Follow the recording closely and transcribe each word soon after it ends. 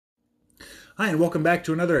Hi, and welcome back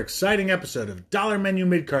to another exciting episode of Dollar Menu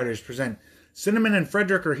Mid-Carters present Cinnamon and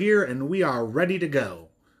Frederick are here, and we are ready to go.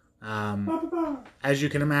 As you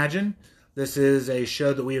can imagine, this is a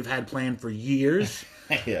show that we have had planned for years.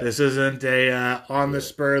 Yeah. This isn't a on the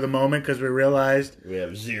spur of the moment because we realized We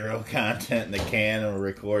have zero content in the can, and we're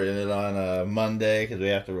recording it on Monday because we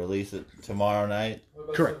have to release it tomorrow night.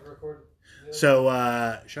 Correct.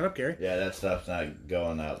 So, shut up, Gary. Yeah, that stuff's not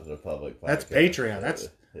going out to the public. That's Patreon. That's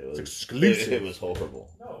exclusive. It was horrible.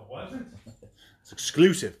 No, it wasn't. It's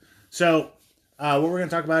exclusive. So, what we're going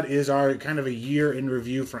to talk about is our kind of a year in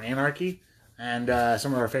review for Anarchy and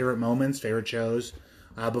some of our favorite moments, favorite shows.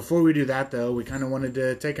 Before we do that, though, we kind of wanted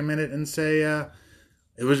to take a minute and say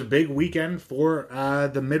it was a big weekend for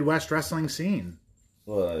the Midwest wrestling scene.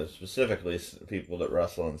 Well, specifically people that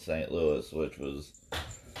wrestle in St. Louis,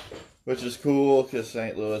 which is cool because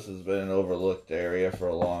St. Louis has been an overlooked area for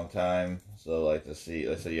a long time. So, like to see,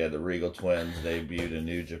 let's say you had the Regal Twins debuted in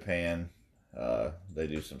New Japan. They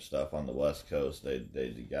do some stuff on the West Coast.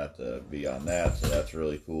 They got to be on that, so that's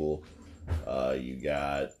really cool. You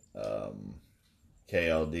got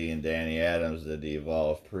KLD and Danny Adams did the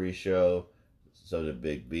Evolve pre-show. So did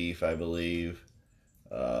Big Beef, I believe.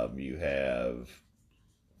 You have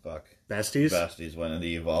Besties winning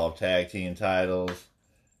the Evolve tag team titles.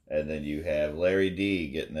 And then you have Larry D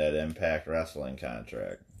getting that Impact Wrestling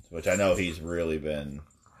contract, which I know he's really been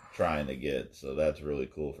trying to get. So that's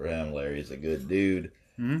really cool for him. Larry's a good dude.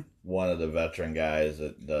 Mm-hmm. One of the veteran guys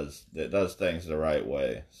that does things the right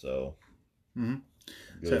way. So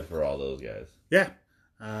good for all those guys. Yeah.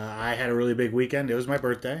 I had a really big weekend. It was my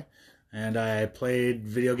birthday. And I played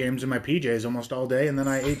video games in my PJs almost all day. And then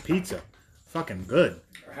I ate pizza. Fucking good.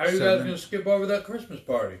 How are you guys going to skip over that Christmas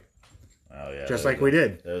party? Oh, yeah. Just like we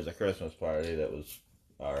did. There was a Christmas party that was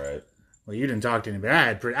all right. Well, you didn't talk to anybody.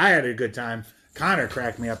 I had a good time. Connor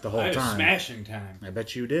cracked me up the whole I had time. a smashing time. I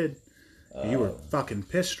bet you did. You were fucking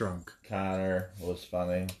piss drunk. Connor was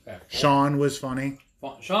funny. Sean was funny.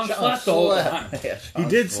 Sean slept the whole time. Yeah, he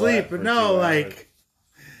did sleep, but no, like...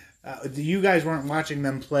 you guys weren't watching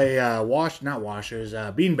them play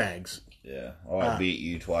beanbags. Yeah. Oh, I beat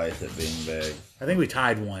you twice at beanbags. I think we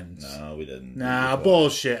tied once. No, we didn't. Nah,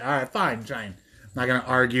 bullshit. All right, fine. I'm not going to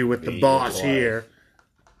argue with the boss here.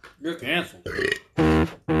 You're canceled. All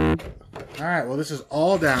right, well, this is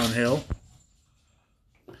all downhill.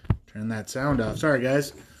 Turn that sound off. Sorry,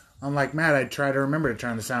 guys. Unlike Matt, I try to remember to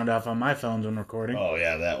turn the sound off on my phones when recording. Oh,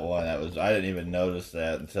 yeah, that one. I didn't even notice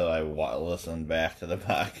that until I listened back to the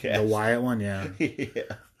podcast. The Wyatt one, yeah.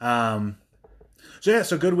 Yeah.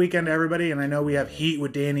 So good weekend to everybody, and I know we have heat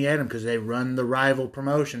with Danny Adams because they run the rival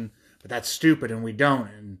promotion, but that's stupid, and we don't,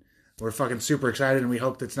 and we're fucking super excited, and we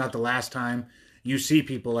hope that's not the last time you see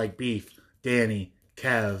people like Beef, Danny,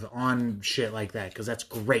 Kev on shit like that, because that's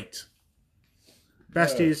great.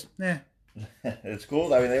 Besties, It's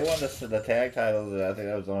cool. I mean, they won the tag titles. I think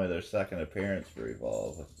that was only their second appearance for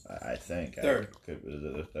Evolve. I think. Third. Was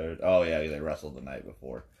it the third? Oh, yeah, they wrestled the night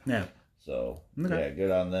before. Yeah. So, okay. Yeah,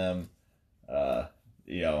 good on them.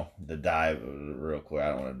 The dive, real quick, I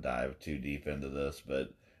don't want to dive too deep into this,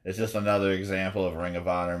 but it's just another example of Ring of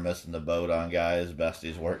Honor missing the boat on guys.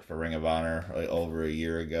 Besties worked for Ring of Honor like over a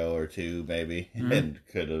year ago or two, maybe, and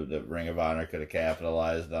the Ring of Honor could have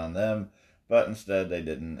capitalized on them, but instead they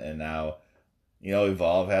didn't, and now,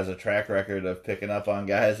 Evolve has a track record of picking up on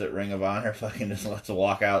guys that Ring of Honor fucking just lets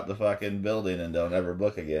walk out the fucking building and don't ever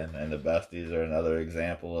book again, and the Besties are another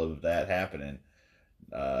example of that happening.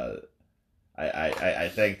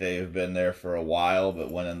 I think they've been there for a while,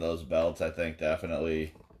 but winning those belts, I think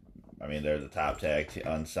definitely. I mean, they're the top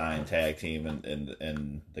unsigned tag team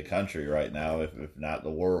in the country right now, if not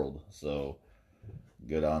the world. So,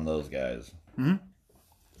 good on those guys.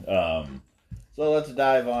 Mm-hmm. So let's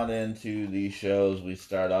dive on into these shows. We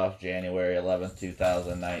start off January 11th,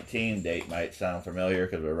 2019. Date might sound familiar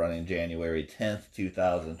because we're running January 10th,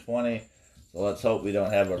 2020. So let's hope we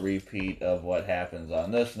don't have a repeat of what happens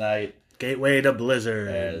on this night. Gateway to Blizzard.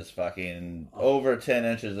 As fucking over 10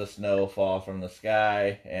 inches of snow fall from the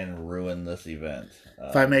sky and ruin this event.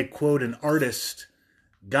 If I may quote an artist,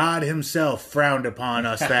 God himself frowned upon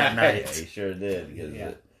us that night. Yeah, he sure did,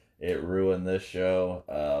 because it ruined this show.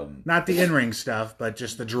 Not the in-ring stuff, but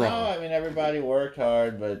just the draw. No, I mean, everybody worked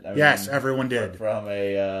hard, but... Yes, everyone did. From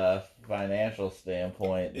a financial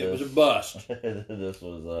standpoint... It was a bust.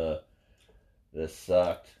 This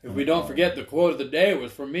sucked. If we don't forget, the quote of the day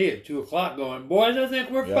was from me at 2 o'clock going, boys, I think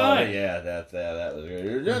we're fine. Yeah, that was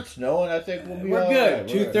good. It's snowing, I think we'll be We're good.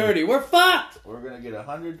 Right. 2:30, we're fucked! We're going to get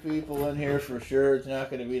 100 people in here for sure. It's not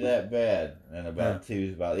going to be that bad. And about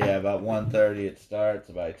 1:30 it starts.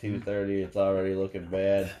 By 2:30 it's already looking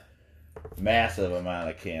bad. massive amount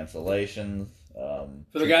of cancellations.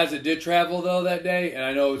 For the guys that did travel though that day, and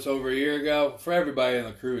I know it's over a year ago, for everybody on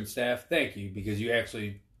the crew and staff, thank you because you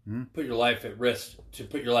actually put your life at risk to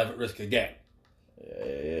put your life at risk again.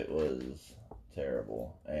 It was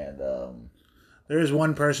terrible, and there is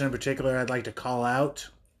one person in particular I'd like to call out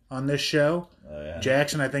on this show. oh, yeah.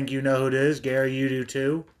 Jackson, I think you know who it is. Gary, you do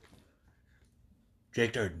too.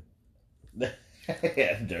 Jake Durden.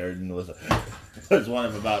 Yeah, Durden was one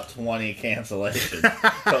of about 20 cancellations.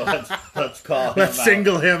 So let's call him Let's out.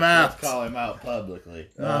 single him out. Let's call him out publicly.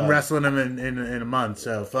 I'm wrestling him in a month,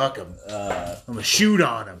 so fuck him. I'm gonna shoot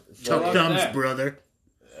on him. So Chuck like thumbs, that. brother.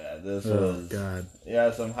 Yeah, this Oh was God.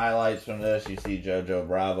 yeah. Some highlights from this. You see JoJo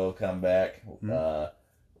Bravo come back.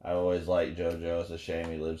 I always like JoJo. It's a shame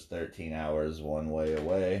he lives 13 hours one way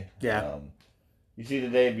away. Yeah. You see the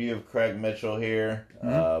debut of Craig Mitchell here.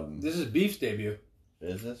 This is Beef's debut.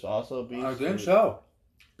 Is this also Beef? I think so.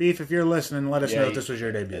 Beef, if you're listening, let us Yeah, know if this was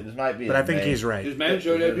your debut. This might be. But I his think main- he's right. His main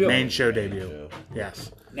show debut. Main show main debut. show.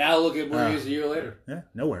 Yes. Now look at where he is a year later. Yeah,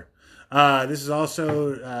 nowhere. This is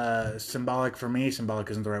also symbolic for me. Symbolic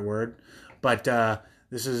isn't the right word. But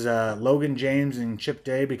this is Logan James and Chip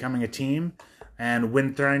Day becoming a team. And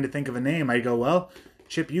when trying to think of a name, I go, well,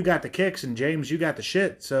 Chip, you got the kicks, and James, you got the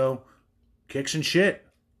shit. So, kicks and shit.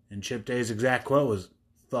 And Chip Day's exact quote was,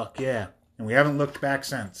 fuck yeah. And we haven't looked back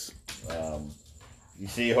since. You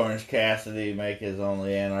see Orange Cassidy make his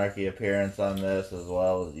only Anarchy appearance on this, as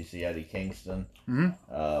well as you see Eddie Kingston. Mm-hmm.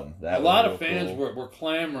 That A was lot real of fans cool. were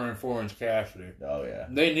clamoring for Orange Cassidy. Oh yeah,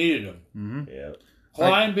 They needed him. Mm-hmm. yeah.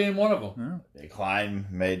 Klein being one of them. Klein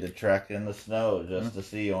made the trek in the snow just to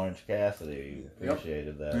see Orange Cassidy. He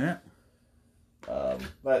appreciated that. Yeah.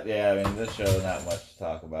 But yeah, I mean, this show not much to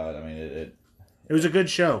talk about. I mean, it It was a good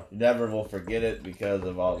show. you never will forget it because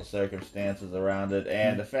of all the circumstances around it,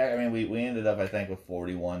 and the fact. I mean, we ended up I think with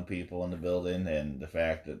 41 people in the building, and the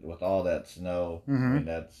fact that with all that snow, I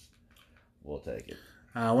mean we'll take it.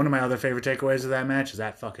 One of my other favorite takeaways of that match is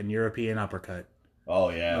that fucking European uppercut. Oh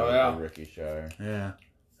yeah, Oh, with yeah. Ricky Shire. Yeah.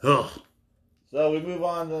 Ugh. So we move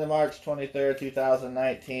on to the March 23rd,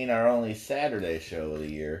 2019, our only Saturday show of the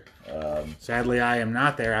year. Sadly, I am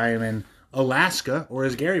not there. I am in Alaska, or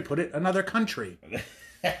as Gary put it, another country.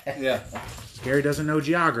 Yeah. Gary doesn't know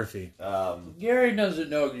geography. Gary doesn't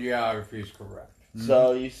know geography is correct.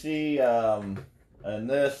 So you see, in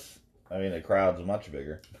this, I mean, the crowd's much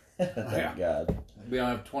bigger. Thank God. We don't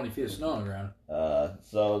have 20 feet of snow on the ground.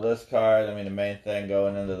 So this card, I mean, the main thing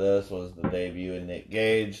going into this was the debut of Nick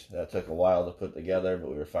Gage. That took a while to put together,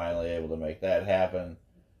 but we were finally able to make that happen.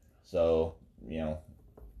 So, you know,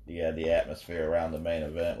 you had the atmosphere around the main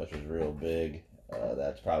event, which was real big.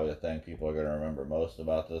 That's probably the thing people are going to remember most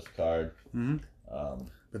about this card. Mm-hmm.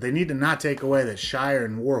 But they need to not take away that Shire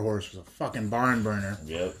and Warhorse was a fucking barn burner.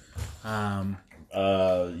 Yep. Um,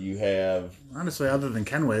 You have honestly, other than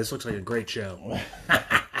Kenway, this looks like a great show.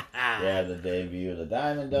 the debut of the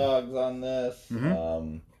Diamond Dogs on this.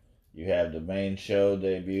 You have the main show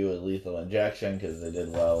debut of Lethal Injection because they did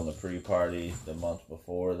well in the pre-party the month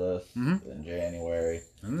before this in January.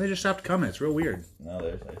 And they just stopped coming. It's real weird. No,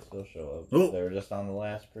 they still show up. Oh. They were just on the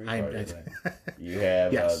last pre-party I- thing. You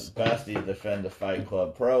have Yes. Besties defend the Fight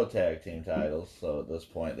Club Pro Tag Team titles. So at this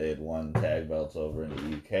point, they had won tag belts over in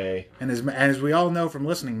the UK. And as we all know from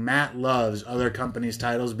listening, Matt loves other companies'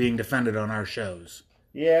 titles being defended on our shows.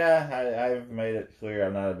 Yeah, I've made it clear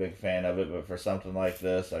I'm not a big fan of it, but for something like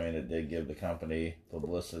this, I mean, it did give the company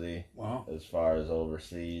publicity Wow. as far as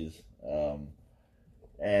overseas.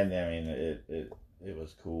 And, I mean, it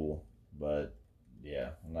was cool, but, yeah,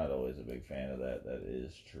 I'm not always a big fan of that. That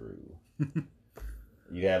is true.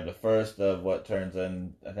 You have the first of what turns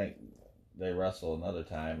in, I think they wrestle another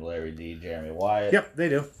time, Larry D, Jeremy Wyatt. Yep, they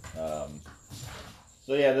do.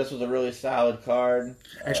 So, yeah, this was a really solid card.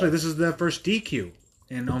 Actually, this is the first DQ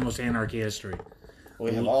in almost Anarchy history.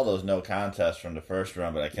 We have all those no contests from the first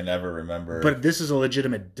run, but I can never remember. But this is a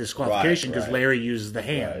legitimate disqualification because Right. Larry uses the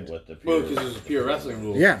hand. Right, with the Well, pure- because it's pure wrestling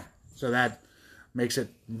rules. Yeah, so that makes it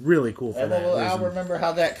really cool for And that well, I'll reason. remember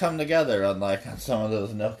how that come together, unlike on some of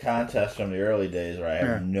those no contests from the early days where I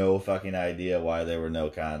have Yeah. no fucking idea why there were no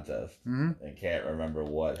contests and can't remember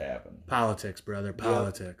what happened. Politics, brother,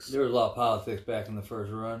 politics. There was a lot of politics back in the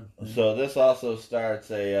first run. So this also starts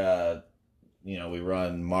a, we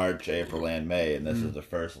run March, April, and May, and this is the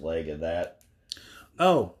first leg of that.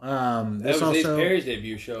 Oh, That this was Ace also Perry's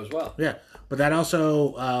debut show as well. yeah, but that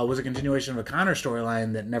also was a continuation of a Connor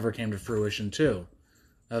storyline that never came to fruition too,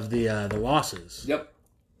 of the losses. Yep.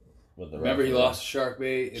 With the Remember, he referee. lost to Shark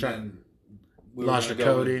Bait, and Shark- then Lost were to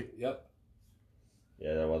gonna go Cody. with- Yep.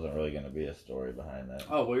 Yeah, there wasn't really going to be a story behind that.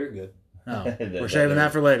 Oh, well, you're good. Oh, we're saving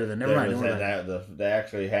that for later then. Never mind. That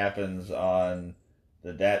actually happens on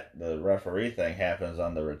the referee thing happens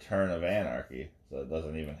on the Return of Anarchy, so it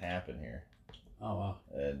doesn't even happen here. Oh, wow.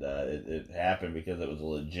 And it happened because it was a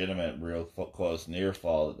legitimate, real close near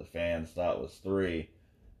fall that the fans thought was 3,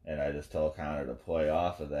 and I just told Connor to play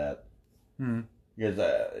off of that. Mm-hmm.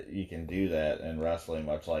 Because you can do that in wrestling,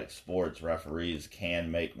 much like sports. Referees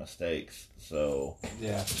can make mistakes, so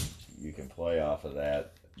yeah, you can play off of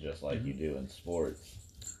that just like you do in sports.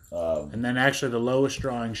 And then actually the lowest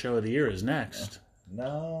drawing show of the year is next.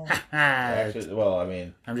 No. Actually, well, I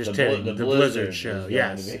mean... I'm just kidding. The Blizzard show,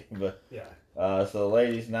 yes. But, yeah. So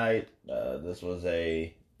ladies' night, this was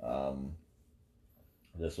an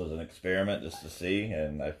experiment just to see,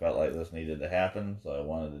 and I felt like this needed to happen, so I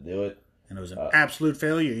wanted to do it. And it was an absolute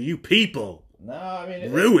failure. You people No, I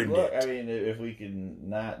mean... ruined it. I mean, if we can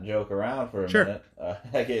not joke around for a Sure. minute,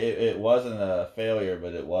 it wasn't a failure,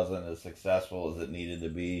 but it wasn't as successful as it needed to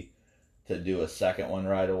be to do a second one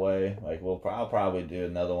right away. Like, I'll probably do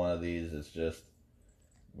another one of these. It's just,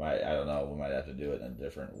 I don't know, we might have to do it in a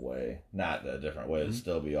different way. Not a different way, it'd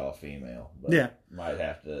still be all female. But Yeah. might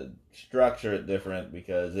have to structure it different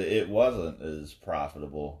because it wasn't as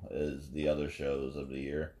profitable as the other shows of the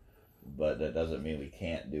year. But that doesn't mean we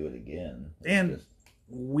can't do it again. And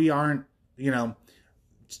we aren't,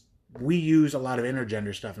 we use a lot of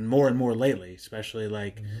intergender stuff, and more lately, especially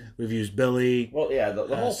like we've used Billy. Well, yeah,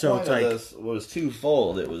 the whole so point it's of like, this was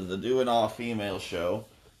twofold. It was to do an all-female show,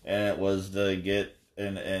 and it was to get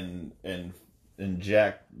and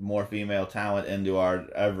inject more female talent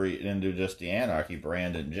into just the Anarchy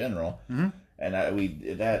brand in general. Mm-hmm. And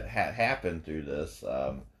that had happened through this.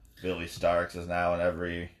 Billy Starks is now in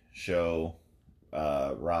every show.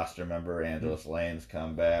 Roster member Angelus Lane's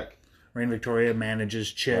come back. Rain Victoria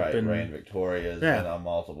manages Chip, Right, and Rain Victoria's been on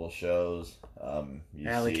multiple shows.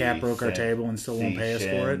 Alley Cat broke our table and still won't pay us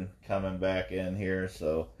for it. Coming back in here,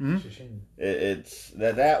 so Mm-hmm. it's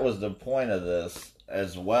that was the point of this,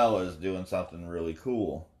 as well as doing something really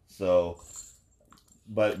cool. So,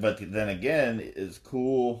 but then again, as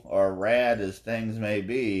cool or rad as things may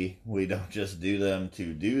be, we don't just do them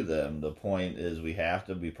to do them. The point is we have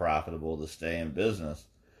to be profitable to stay in business.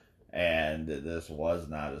 And this was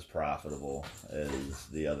not as profitable as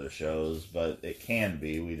the other shows, but it can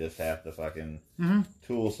be. We just have to fucking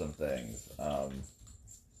tool some things.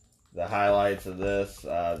 The highlights of this,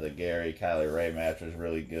 the Gary Kylie Ray match was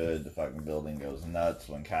really good. The fucking building goes nuts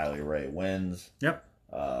when Kylie Ray wins. Yep.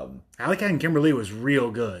 Alley Cat and Kimberly was real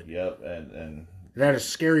good. Yep, and it had a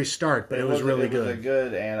scary start, but it was really good. It was a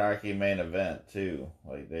good Anarchy main event too.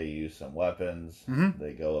 Like they use some weapons.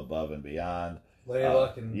 They go above and beyond. Laney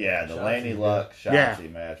Luck and the Laney Luck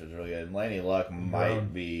Shotzi match was really good. And Laney Luck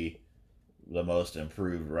might be the most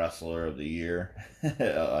improved wrestler of the year,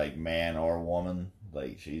 like man or woman.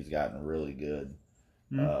 Like she's gotten really good,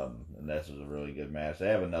 and this was a really good match. They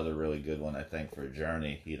have another really good one, I think, for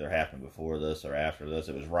Journey. Either happened before this or after this.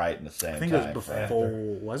 It was right in the same time. I think it was before.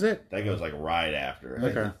 Was it? I think it was like right after.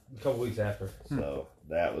 Okay, a couple weeks after. So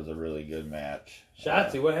that was a really good match.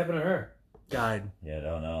 Shotzi, what happened to her? Died. Yeah, I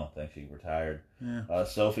don't know. I think she retired. Yeah.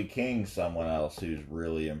 Sophie King's someone else who's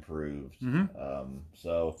really improved.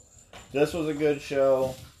 So this was a good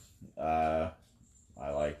show. I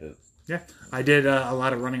liked it. Yeah, I did a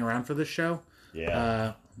lot of running around for this show.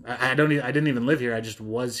 Yeah. I didn't even live here. I just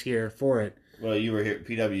was here for it. Well, you were here.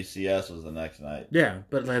 PWCS was the next night. Yeah,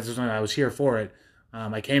 but I was here for it.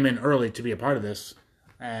 I came in early to be a part of this,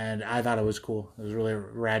 and I thought it was cool. It was really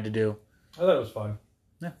rad to do. I thought it was fun.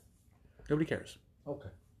 Yeah, nobody cares. Okay.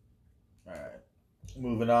 All right.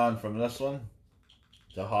 Moving on from this one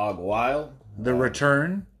to Hog Wild. The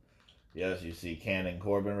return. Yes, you see Cannon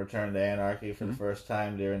Corbin return to Anarchy for the first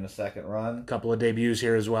time during the second run. A couple of debuts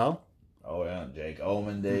here as well. Oh, yeah. Jake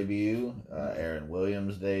Oman debut. Aaron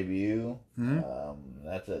Williams debut.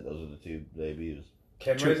 That's it. Those are the two debuts.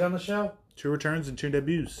 Ken Ray's on the show? 2 returns and 2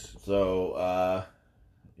 debuts. So,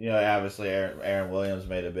 obviously Aaron Williams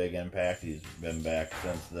made a big impact. He's been back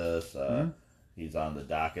since this. He's on the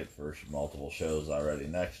docket for multiple shows already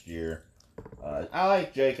next year. I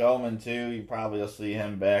like Jake Oman too. You probably will see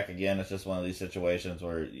him back again. It's just one of these situations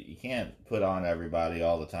where you can't put on everybody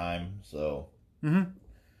all the time. So,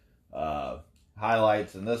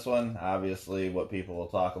 highlights in this one, obviously what people will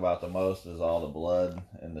talk about the most is all the blood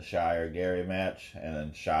in the Shire Gary match, and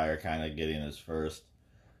then Shire kind of getting his first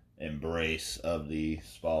embrace of the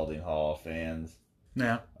Spalding Hall fans.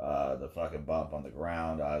 Yeah. The fucking bump on the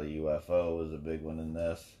ground out of the UFO was a big one in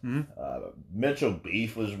this. Mm-hmm. Mitchell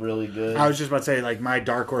Beef was really good. I was just about to say, like, my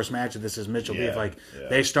dark horse match of this is Mitchell Beef. Like,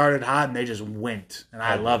 they started hot and they just went, and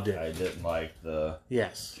I loved it. I didn't like the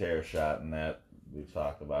Yes. chair shot in that. We've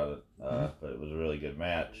talked about it, but it was a really good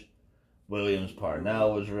match. Williams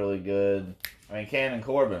Parnell was really good. I mean, Cannon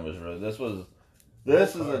Corbin was really.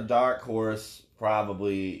 This is a dark horse,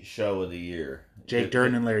 probably show of the year. Jake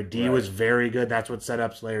Durden and Larry D was very good. That's what set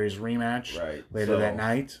up Larry's rematch later that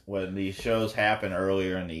night. When these shows happen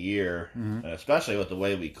earlier in the year, and especially with the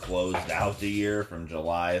way we closed out the year from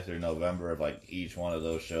July through November, of like each one of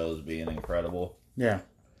those shows being incredible. Yeah.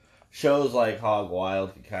 Shows like Hog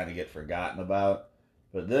Wild can kind of get forgotten about,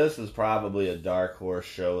 but this is probably a dark horse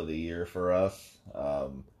show of the year for us.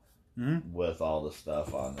 With all the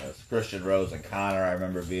stuff on this, Christian Rose and Connor, I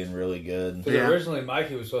remember being really good. Because originally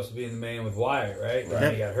Mikey was supposed to be in the main with Wyatt, right? And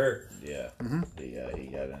then he got hurt. Yeah, he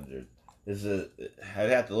got injured. I'd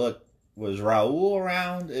have to look. Was Raul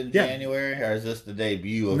around in January, or is this the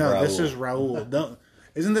debut of Raul? No, this is Raul.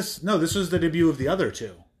 Isn't this? No, this was the debut of the other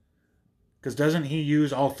two. Because doesn't he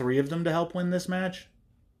use all three of them to help win this match?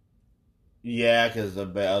 Yeah, because the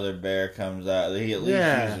other bear comes out. He at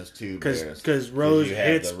least uses two bears. Because Rose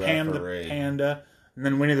hits Pam the Panda, and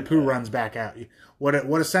then Winnie the Pooh runs back out. What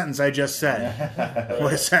a sentence I just said.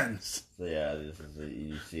 What a sentence. So yeah,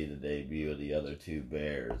 you see the debut of the other two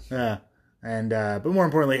bears. Yeah. And but more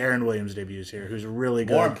importantly, Aaron Williams debuts here, who's really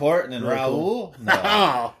good. More important than Raul? Cool. No.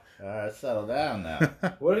 Oh. All right, settle down now.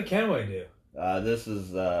 What did Kenway do?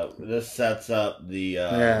 This sets up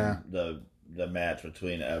the match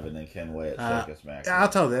between Evan and Kenway at Circus Maximus. I'll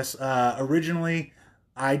tell this. Originally,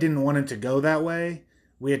 I didn't want it to go that way.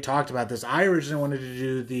 We had talked about this. I originally wanted to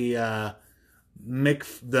do the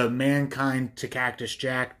Mankind to Cactus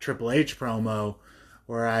Jack Triple H promo,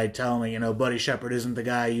 where I tell him, Buddy Shepard isn't the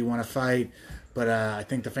guy you want to fight, but I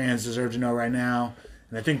think the fans deserve to know right now,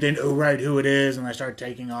 and I think they know right who it is. And I start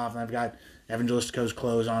taking off, and I've got Evangelistico's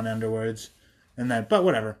clothes on afterwards, but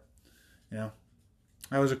whatever, That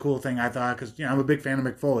was a cool thing, I thought, because, I'm a big fan of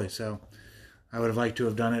Mick Foley, so I would have liked to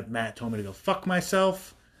have done it. Matt told me to go fuck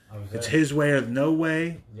myself. It's his way or no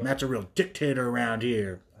way. Yep. Matt's a real dictator around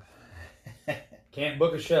here. Can't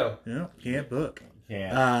book a show. Can't book.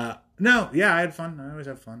 Can't. No, I had fun. I always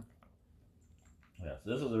have fun. Yes,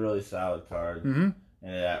 this was a really solid card. Mm-hmm.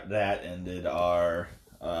 And that ended our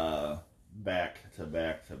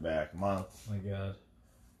back-to-back-to-back months. Oh my God.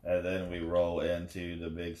 And then we roll into the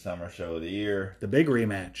big summer show of the year. The big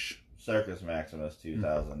rematch. Circus Maximus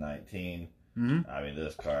 2019. Mm-hmm. I mean,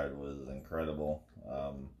 this card was incredible.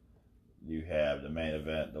 You have the main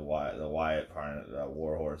event, the Wyatt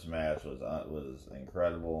Warhorse match was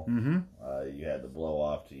incredible. Mm-hmm. You had the blow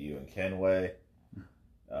off to you and Kenway.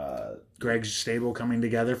 Greg's stable coming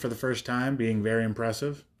together for the first time, being very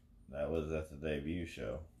impressive. That was at the debut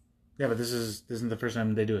show. Yeah, but this isn't the first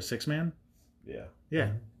time they do a 6-man. Yeah.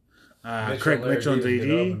 Yeah. Craig Mitchell and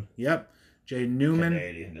DD. Yep. Jay Newman.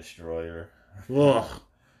 Canadian Destroyer. Whoa.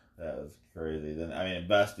 That was crazy. Then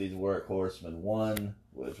Besty's Workhorseman won,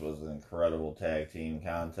 which was an incredible tag team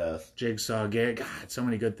contest. Jigsaw Gate. God, so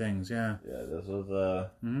many good things. Yeah. Yeah, this was a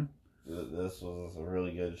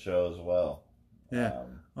really good show as well. Yeah.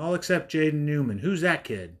 All except Jaden Newman. Who's that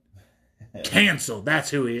kid? Canceled. That's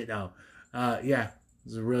who he. No. Yeah. It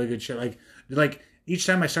was a really good show. Like each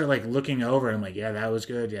time I start looking over, I'm like, yeah, that was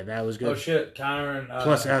good. Yeah, that was good. Oh shit, Connor and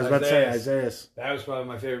plus I was about to say Isaiah. That was probably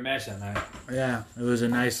my favorite match that night. Yeah, it was a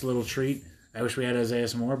nice little treat. I wish we had Isaiah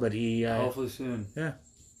some more, but he hopefully soon. Yeah.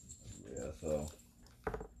 Yeah. So.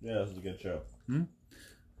 Yeah, this was a good show. Hmm?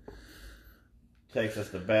 Takes us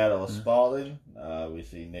to Battle of Spalding. We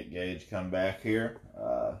see Nick Gage come back here.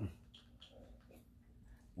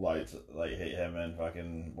 Hit him and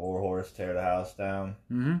fucking Warhorse tear the house down.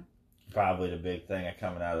 Mm-hmm. Probably the big thing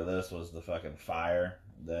coming out of this was the fucking fire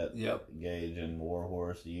that Gage and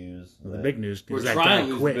Warhorse used. Well, the big news is that guy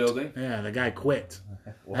quit. quit. Building. Yeah, the guy quit.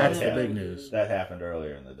 That's the big news. That happened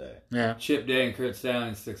earlier in the day. Yeah. Chip Day and Kurt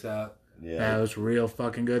Stallion sticks out. Yeah. That was real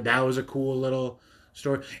fucking good. That was a cool little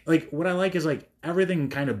story. What I like is everything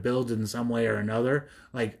kind of builds in some way or another.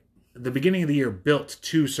 The beginning of the year built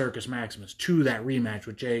to Circus Maximus, to that rematch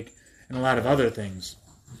with Jake and a lot of other things.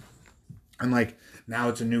 And now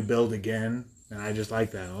it's a new build again, and I just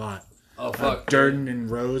like that a lot. Oh fuck! Durden and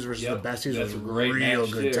Rose versus the Besties was a real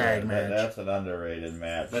good tag match. That's an underrated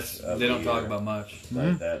match. They don't talk about much.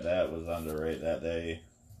 Mm-hmm. That was underrated that day.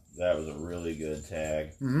 That was a really good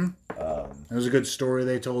tag. Mm-hmm. It was a good story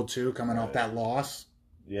they told too, coming off that loss.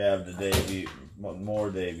 You have the debut, more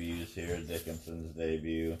debuts here. Dickinson's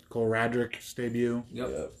debut, Cole Radrick's debut.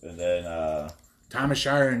 Yep. And then Thomas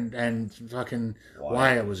Shire and fucking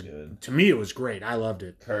Wyatt was good. To me, it was great. I loved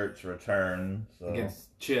it. Kurt's return. So.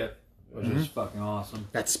 Against Chip, which was fucking awesome.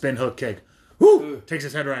 That spin hook kick. Woo! Takes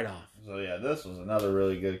his head right off. So yeah, this was another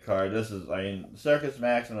really good card. Circus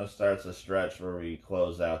Maximus starts a stretch where we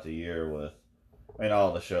close out the year with,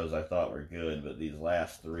 all the shows I thought were good, but these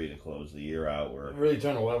last 3 to close the year out really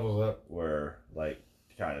turn the levels up. were like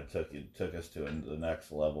kind of took us to the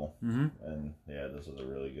next level. Mm-hmm. And yeah, this was a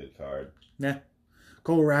really good card. Yeah,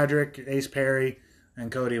 Cole Roderick, Ace Perry,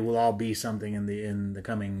 and Cody will all be something in the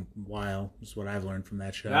coming while. That's what I've learned from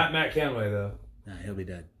that show. Not Matt Kenway though. Nah, he'll be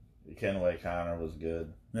dead. Kenway Connor was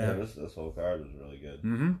good. Yeah. This whole card was really good.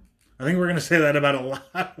 Mm-hmm. I think we're gonna say that about a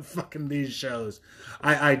lot of fucking these shows.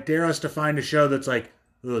 I dare us to find a show that's like,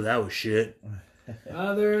 oh, that was shit.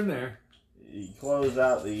 They're in there. You close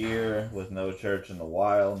out the year with No Church in the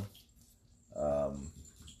Wild.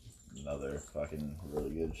 Another fucking really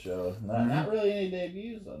good show. Not really any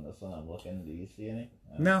debuts on this one. I'm looking. Do you see any?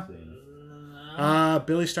 No.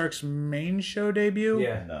 Billy Stark's main show debut?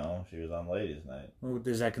 Yeah. No, she was on Ladies Night. Well,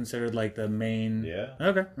 is that considered like the main? Yeah.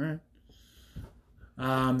 Okay, all right.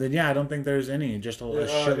 Then yeah, I don't think there's any. Just a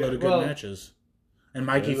shitload of good matches. And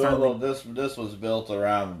Mikey finally. This was built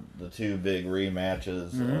around the 2 big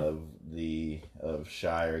rematches of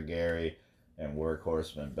Shire Gary and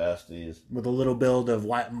Workhorseman Besties. With a little build of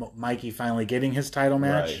Mikey finally getting his title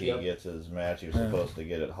match. Right, he gets his match. He was supposed to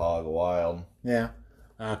get it Hog Wild. Yeah.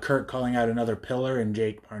 Kurt calling out another pillar and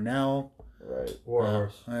Jake Parnell. Right.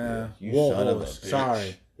 Warhorse. You Warhorse. son of a bitch.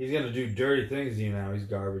 Sorry. He's gonna do dirty things to you now. He's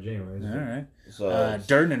garbage anyways. All right. So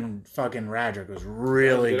Durden and fucking Radrick was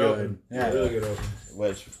really good. Open. Yeah. Really good open.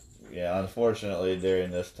 Which, unfortunately, during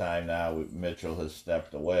this time now, Mitchell has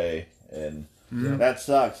stepped away, and that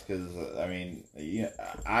sucks because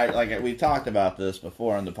we talked about this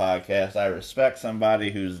before on the podcast. I respect somebody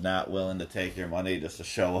who's not willing to take your money just to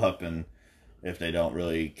show up, and if they don't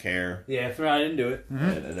really care. Yeah, if they're not into it.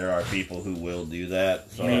 And there are people who will do that.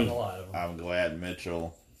 So A lot of them. I'm glad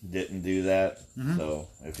Mitchell didn't do that. So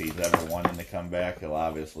if he's ever wanting to come back, he'll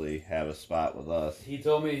obviously have a spot with us. He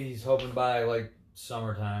told me he's hoping by like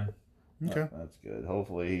summertime. Okay. That's good.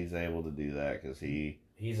 Hopefully he's able to do that because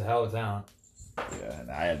he's a hell of a talent. Yeah,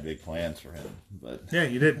 and I had big plans for him, but Yeah,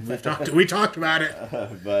 you did. We talked about it.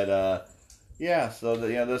 So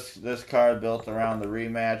this card built around the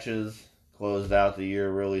rematches, closed out the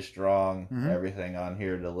year really strong. Everything on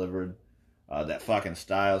here delivered. That fucking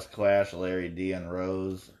Styles clash, Larry D and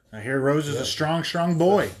Rose. I hear Rose is a strong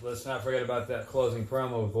boy. Let's not forget about that closing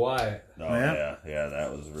promo with Wyatt. Oh yeah,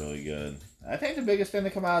 that was really good. I think the biggest thing to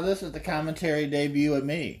come out of this is the commentary debut at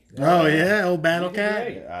me. Oh yeah, old Battle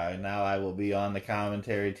Cat. Now I will be on the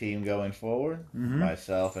commentary team going forward.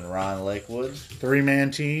 Myself and Ron Lakewood.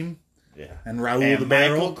 3-man team. Yeah. And Raul And the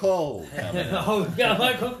Barrel. Michael Cole. Oh, we got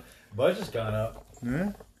Michael. Budget's gone up.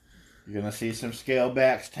 Yeah. You're going to see some scale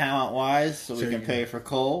backs talent-wise so we can pay for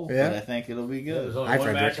Cole, Yeah. but I think it'll be There's good. only Hi, one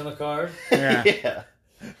Frederick. match on the card. Yeah. Yeah.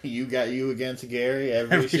 You got you against Gary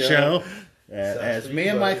every Every show. show. As for me you,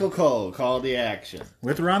 and buddy. Michael Cole call the action.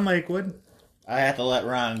 With Ron Lakewood. I had to let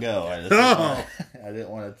Ron go. I didn't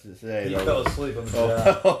want to say He it fell over, asleep on the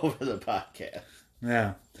job. over the podcast.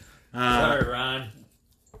 Yeah. Sorry, Ron.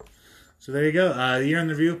 So there you go. The year in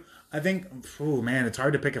review. I think, it's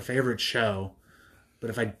hard to pick a favorite show. But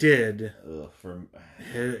if I did,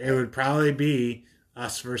 it would probably be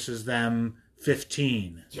Us versus Them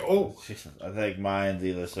 15. Oh, I think mine's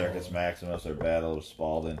either Circus Maximus or Battle of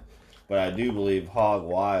Spalding. But I do believe Hog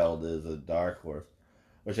Wild is a dark horse,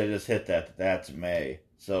 which I just hit that. That's May.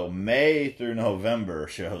 So May through November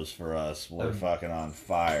shows for us were fucking on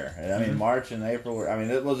fire. And I mean, March and April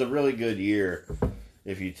it was a really good year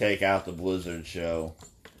if you take out the Blizzard show.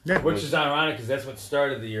 Yeah. which is ironic because that's what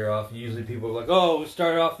started the year off. Usually people are like, "Oh, we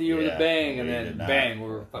started off the year with a bang," and we then did not. bang,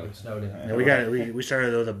 we're fucking snowed in. Yeah, we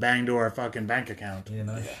started with a bang to our fucking bank account. Yeah,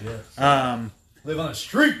 nice shit. Live on the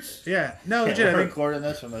streets. Yeah. No, Yeah, legit. I we're think recording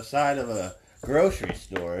this from the side of a grocery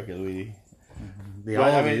store because we. the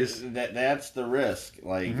But, Aldi's. that's the risk.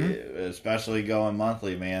 Like, especially going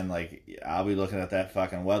monthly, man. Like, I'll be looking at that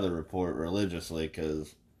fucking weather report religiously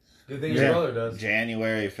because Good thing your brother does.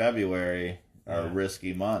 January, February are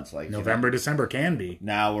risky months. Like November, December can be.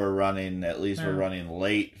 now we're running. At least we're running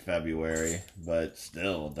late February, but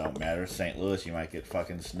still don't matter. St. Louis, you might get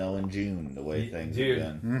fucking snow in June. The way things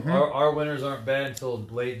have been. Our winters aren't bad until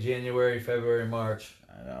late January, February, March.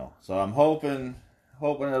 I know. So I'm hoping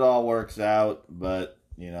it all works out, but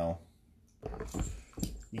you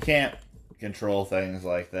can't control things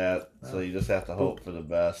like that. So you just have to hope for the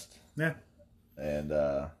best. Yeah. And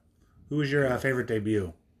Who was your favorite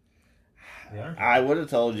debut? Yeah. I would have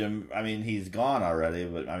told you. I mean, he's gone already,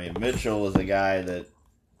 but I mean, Mitchell was a guy that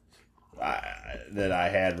I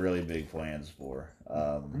had really big plans for.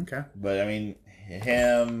 Okay. But I mean,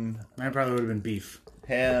 him. Mine probably would have been Beef.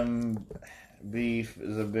 Him, Beef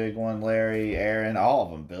is a big one. Larry, Aaron, all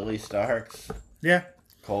of them. Billy Starks. Yeah.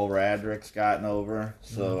 Cole Radrick's gotten over.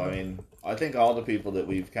 So, I mean, I think all the people that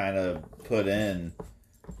we've kind of put in,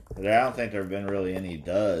 I don't think there have been really any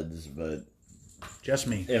duds, but Just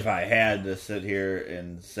me. if I had to sit here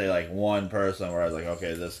and say, like, one person where I was like,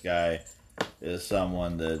 okay, this guy is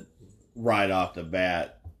someone that right off the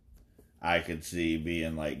bat I could see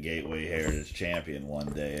being, like, Gateway Heritage Champion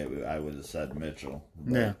one day, I would have said Mitchell.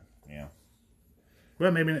 But, yeah.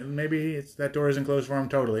 Well, maybe it's that door isn't closed for him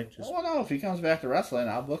totally. Well, no, if he comes back to wrestling,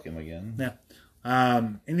 I'll book him again. Yeah.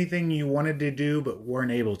 Anything you wanted to do but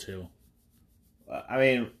weren't able to? I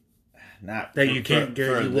mean, not that you can't get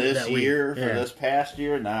for this year, yeah. for this past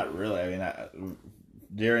year, not really. I mean,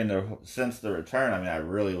 since the return, I mean, I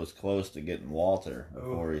really was close to getting Walter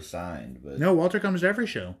before he signed, but no, Walter comes to every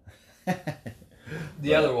show.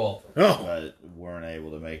 The other Walter. Oh, but weren't able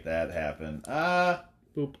to make that happen.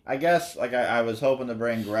 Boop. I guess like I was hoping to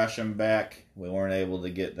bring Gresham back. We weren't able to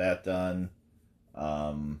get that done.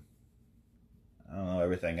 I don't know,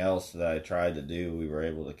 everything else that I tried to do, we were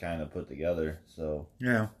able to kind of put together. So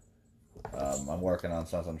yeah. I'm working on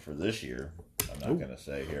something for this year. I'm not going to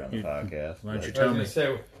say here on the podcast. Why don't you but- I tell was me?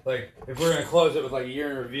 gonna say, like, if we're gonna close it with like a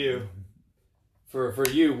year in review, for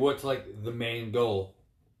you, what's like the main goal?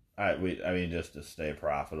 I mean, just to stay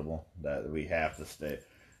profitable. That we have to stay.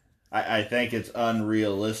 I think it's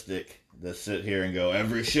unrealistic to sit here and go,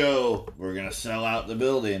 every show we're gonna sell out the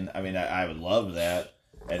building. I mean, I would love that,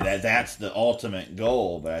 and that's the ultimate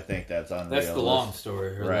goal. But I think that's unrealistic. That's the long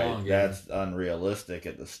story, or Right, the long game. that's unrealistic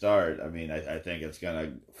at the start. I mean, I think it's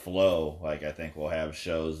gonna flow. Like, I think we'll have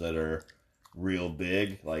shows that are real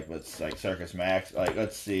big, like what's like Circus Max. Like,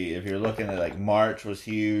 let's see, if you're looking at like March was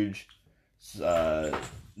huge,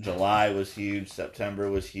 July was huge, September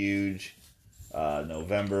was huge,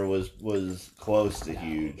 November was close to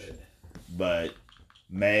huge, but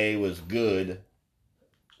May was good.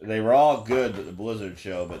 They were all good at the Blizzard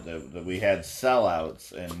show, but we had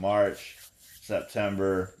sellouts in March,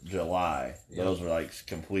 September, July. Those were like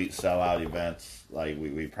complete sellout events. Like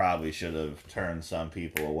we probably should have turned some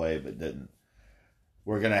people away, but didn't.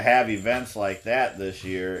 We're going to have events like that this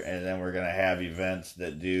year, and then we're going to have events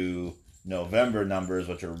that do November numbers,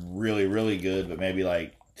 which are really, really good, but maybe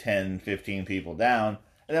like 10, 15 people down.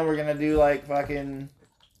 And then we're going to do like fucking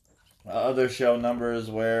other show numbers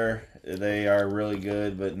where they are really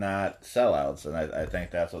good, but not sellouts. And I think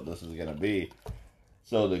that's what this is going to be.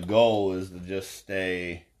 So the goal is to just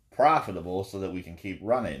stay profitable so that we can keep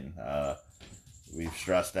running. We've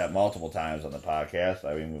stressed that multiple times on the podcast.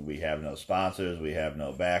 I mean, we have no sponsors, we have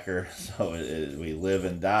no backer, so we live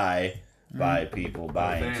and die by people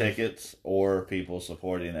buying tickets or people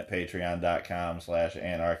supporting at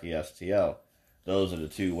patreon.com/anarchystl. Those are the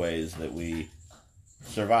two ways that we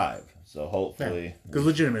survive. So hopefully... Because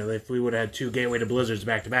legitimately, if we would have had two Gateway to Blizzards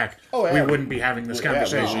back to back, Oh, yeah, we wouldn't be having this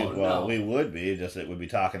conversation. no. We would be, just it would be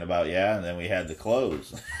talking about, and then we had to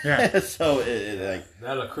close. Yeah. So like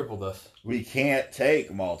That'll have crippled us. we can't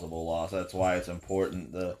take multiple losses. That's why it's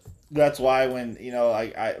important. That's why when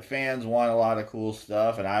fans want a lot of cool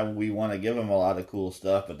stuff, and we want to give them a lot of cool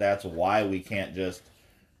stuff. But that's why we can't just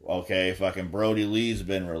fucking Brody Lee's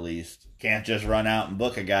been released. Can't just run out and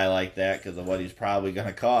book a guy like that because of what he's probably going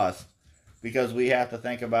to cost. Because we have to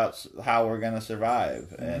think about how we're going to survive.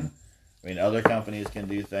 Mm-hmm. And I mean, other companies can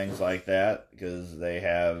do things like that because they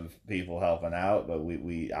have people helping out, but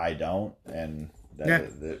I don't. And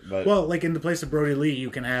but well, like in the place of Brody Lee, you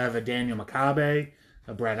can have a Daniel Makabe,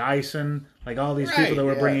 a Brett Eisen, like all these people that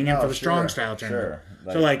we're bringing in for the strong style tournament.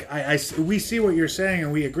 Sure. So like we see what you're saying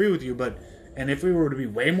and we agree with you, and if we were to be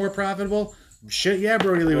way more profitable,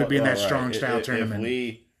 Brody Lee would be in that strong style tournament. If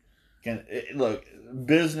we can look,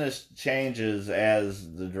 business changes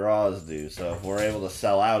as the draws do. So if we're able to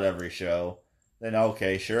sell out every show, then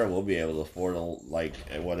okay, sure, we'll be able to afford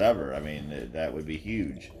whatever. I mean, that would be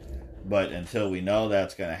huge. But until we know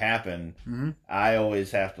that's going to happen, I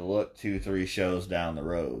always have to look 2-3 shows down the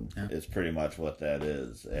road. Yeah. It's pretty much what that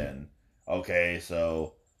is. And okay,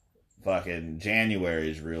 so fucking January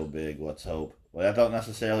is real big. Let's hope. Well, that don't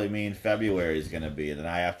necessarily mean February is going to be. Then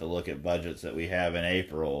I have to look at budgets that we have in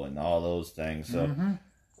April and all those things. So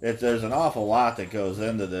there's an awful lot that goes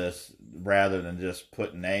into this rather than just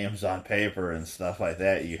putting names on paper and stuff like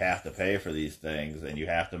that. You have to pay for these things, and you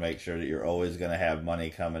have to make sure that you're always going to have money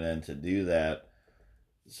coming in to do that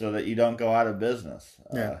so that you don't go out of business.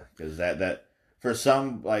 Yeah. Because that for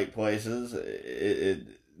some like places,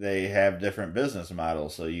 they have different business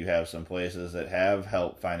models. So you have some places that have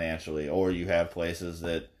help financially, or you have places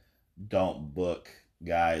that don't book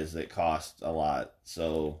guys that cost a lot,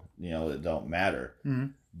 so it don't matter. Mm-hmm.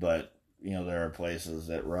 But there are places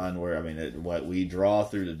that run where what we draw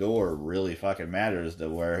through the door really fucking matters to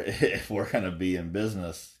where if we're gonna be in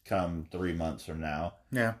business come 3 months from now.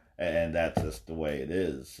 Yeah, and that's just the way it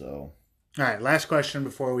is. So, all right. Last question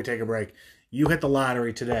before we take a break. You hit the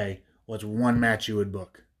lottery today. What's one match you would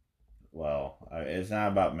book? well, it's not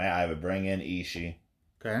about Matt. I would bring in Ishii.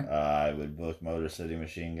 Okay. I would book Motor City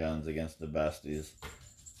Machine Guns against the Besties.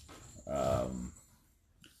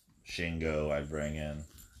 Shingo, I'd bring in.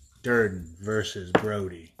 Durden versus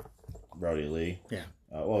Brody. Brody Lee. Yeah.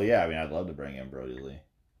 Well, yeah. I'd love to bring in Brody Lee.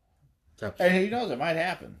 So, Hey, who knows? It might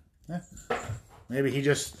happen. maybe he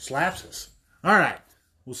just slaps us. All right.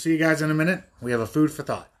 We'll see you guys in a minute. We have a food for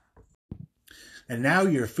thought. And now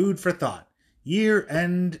your food for thought.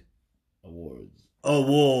 Year-end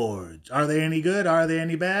awards. Are they any good? Are they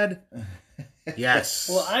any bad? Yes.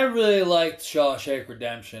 Well, I really liked Shawshank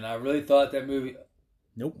Redemption. I really thought that movie...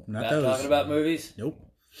 Nope, not Not those. talking about movies? Nope.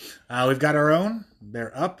 We've got our own.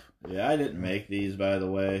 They're up. Yeah, I didn't make these, by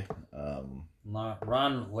the way.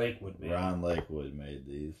 Ron Lakewood made. Ron Lakewood made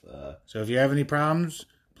these. So if you have any problems,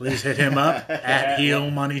 please hit him up at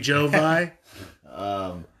Heel Money Jovi.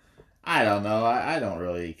 I don't know. I don't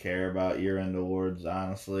really care about year-end awards,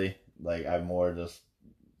 honestly. Like, I more just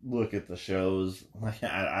look at the shows. Like,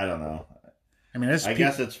 I don't know. I mean, I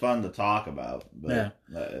guess it's fun to talk about, but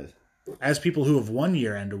as people who have won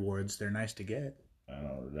year-end awards, they're nice to get. I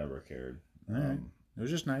don't never cared. All right. It was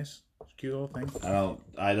just nice. It's a cute little thing.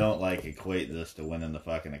 I don't like equate this to winning the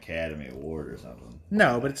fucking Academy Award or something.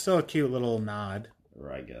 No, but it's still a cute little nod.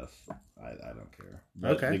 Or I guess I don't care.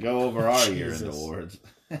 But Okay. to go over our Jesus. year-end awards.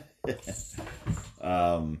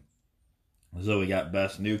 So we got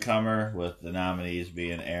Best Newcomer with the nominees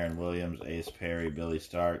being Aaron Williams, Ace Perry, Billy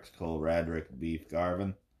Starks, Cole Radrick, Beef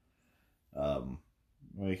Garvin.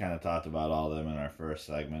 We kind of talked about all of them in our first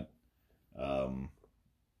segment.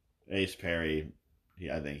 Ace Perry,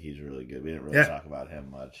 I think he's really good. We didn't really talk about him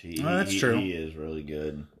much. That's true. He is really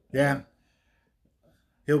good. Yeah.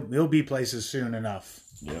 He'll be places soon enough.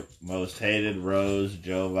 Yep. Most hated, Rose,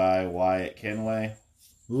 Jovi, Wyatt, Kenway.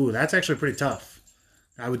 Ooh, that's actually pretty tough.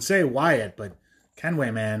 I would say Wyatt, but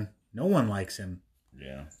Kenway, man, no one likes him.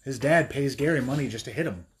 Yeah. His dad pays Gary money just to hit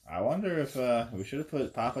him. I wonder if we should have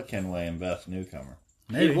put Papa Kenway in Best Newcomer.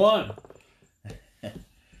 Maybe. He won.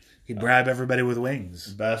 He'd bribe everybody with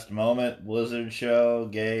wings. Best moment, Blizzard Show,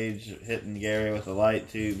 Gage hitting Gary with a light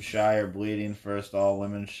tube, Shire bleeding, first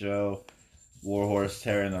all-women's show, Warhorse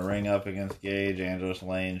tearing the ring up against Gage, Andros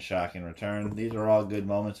Lane shocking return. These are all good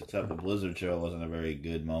moments, except the Blizzard Show wasn't a very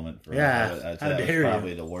good moment for Yeah, him. I'd how say that was dare you.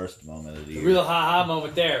 probably the worst moment of the year. Real ha-ha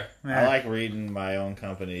moment there. I like reading my own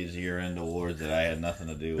company's year-end awards that I had nothing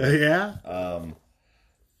to do with. Yeah?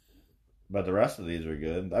 But the rest of these are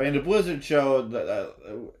good. I mean, the Blizzard Show,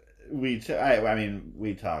 I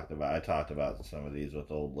talked about some of these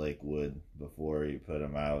with Old Lakewood before he put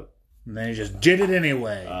them out. And then he just did it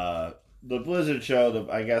anyway. The Blizzard Show,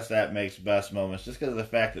 I guess that makes best moments just because of the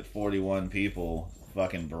fact that 41 people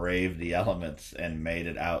fucking braved the elements and made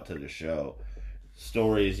it out to the show.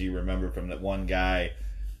 Stories you remember from that one guy,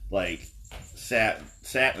 like, sat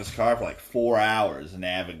in his car for like 4 hours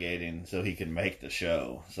navigating so he could make the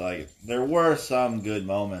show. So, like, there were some good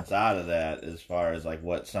moments out of that as far as, like,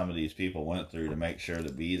 what some of these people went through to make sure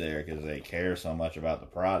to be there because they care so much about the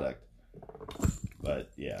product.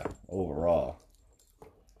 But, yeah, overall...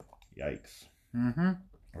 Yikes. Mm-hmm.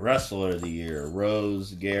 Wrestler of the Year.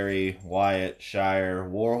 Rose, Gary, Wyatt, Shire,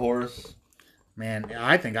 Warhorse. Man,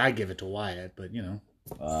 I think I give it to Wyatt, but, you know.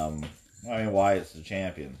 Wyatt's the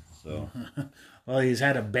champion, so... Well, he's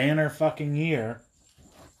had a banner fucking year.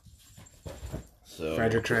 So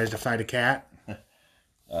Frederick tries to fight a cat.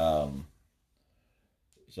 So,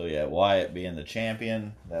 yeah, Wyatt being the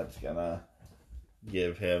champion, that's gonna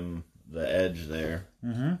give him the edge there.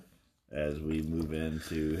 Mm-hmm. As we move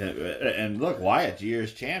into and look, Wyatt's year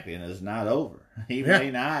as champion is not over. He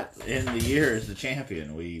may not end the year as the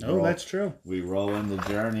champion. That's true. We roll in the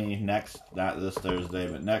journey not this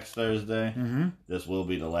Thursday, but next Thursday. Mm-hmm. This will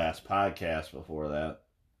be the last podcast before that.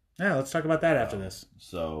 Yeah, let's talk about that after this.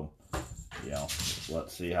 So,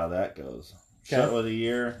 let's see how that goes. Okay. Show of the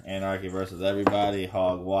year: Anarchy versus Everybody,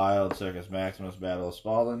 Hog Wild, Circus Maximus, Battle of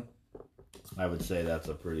Spalding. I would say that's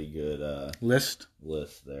a pretty good List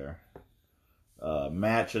there.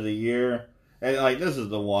 Match of the year, and like this is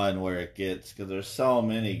the one where it gets because there's so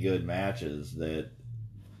many good matches that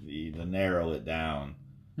to narrow it down.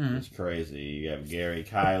 It's crazy. You have Gary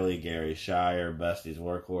Kiley, Gary Shire, Bestie's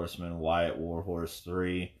Workhorseman, Wyatt Warhorse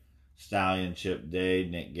 3, Stallion Chip Day,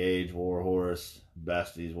 Nick Gage Warhorse,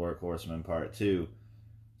 Bestie's Workhorseman Part 2.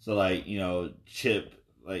 So, like, you know, Chip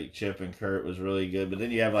and Kurt was really good. But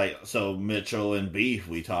then you have, like, so Mitchell and Beef.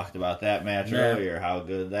 We talked about that match earlier, how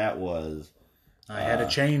good that was. I had a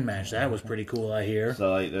chain match. That was pretty cool, I hear.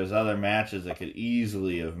 So, like, there's other matches that could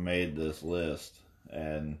easily have made this list.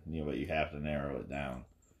 And, you know, but you have to narrow it down.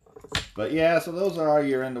 But, yeah, so those are our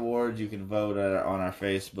year-end awards. You can vote on our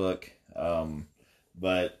Facebook.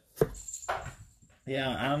 But,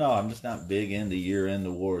 yeah, I don't know. I'm just not big into year-end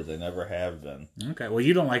awards. I never have been. Okay. Well,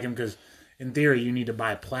 you don't like them because, in theory, you need to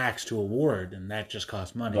buy plaques to award, and that just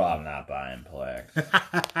costs money. Well, I'm not buying plaques.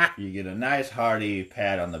 You get a nice, hearty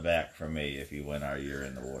pat on the back from me if you win our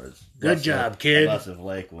year-end awards. Good job, kid. Unless if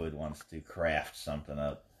Lakewood wants to craft something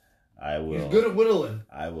up, I will. He's good at whittling.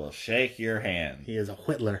 I will shake your hand. He is a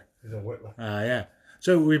whittler. He's a whittler. Yeah.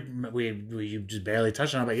 So we just barely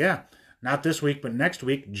touched on it, but yeah, not this week, but next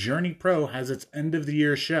week, Journey Pro has its end of the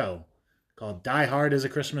year show called Die Hard is a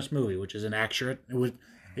Christmas Movie, which is an accurate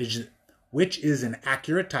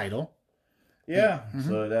title. Yeah,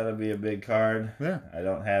 so that'll be a big card. Yeah, I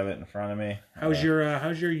don't have it in front of me. How's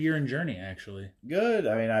your year in Journey actually? Good.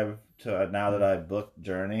 I mean, now that I've booked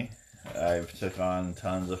Journey, I've took on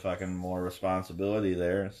tons of fucking more responsibility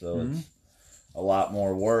there, so it's a lot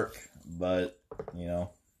more work, but you know,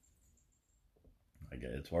 I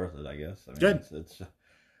guess it's worth it. I guess. I mean, good.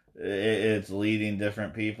 It's leading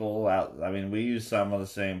different people out. I mean, we use some of the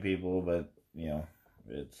same people, but you know,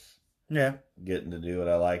 it's getting to do what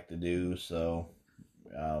I like to do. So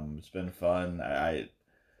it's been fun.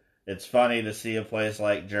 It's funny to see a place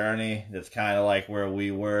like Journey that's kind of like where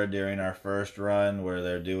we were during our first run, where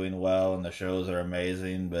they're doing well and the shows are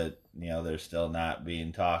amazing, but you know, they're still not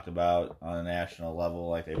being talked about on a national level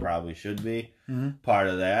like they probably should be. Part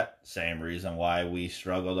of that, same reason why we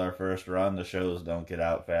struggled our first run. The shows don't get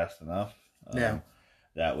out fast enough.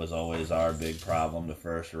 That was always our big problem the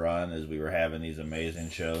first run, is we were having these amazing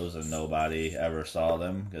shows and nobody ever saw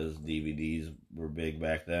them because DVDs were big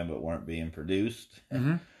back then but weren't being produced.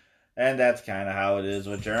 And that's kind of how it is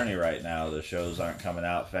with Journey right now. The shows aren't coming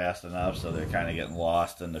out fast enough, so they're kind of getting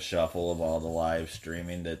lost in the shuffle of all the live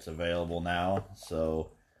streaming that's available now.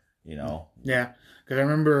 So, you know. Yeah, because I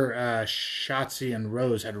remember Shotzi and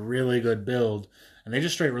Rose had a really good build, and they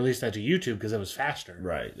just straight released that to YouTube because it was faster.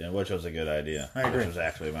 Right, and which was a good idea. I agree. Which was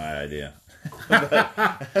actually my idea.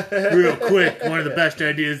 Real quick, one of the best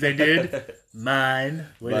ideas they did. Mine.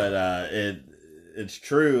 But it's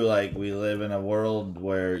true, like, we live in a world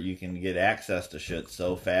where you can get access to shit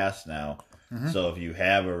so fast now. So if you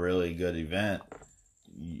have a really good event,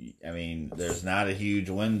 I mean, there's not a huge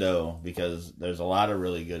window because there's a lot of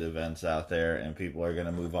really good events out there and people are going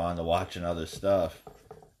to move on to watching other stuff.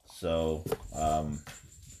 So,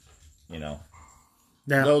 you know,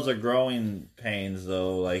 those are growing pains,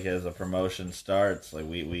 though, like, as a promotion starts. Like,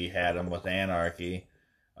 we had them with Anarchy.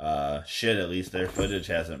 At least their footage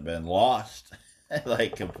hasn't been lost.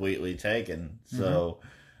 Like, completely taken. So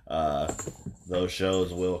those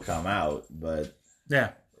shows will come out, but you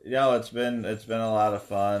know, it's been a lot of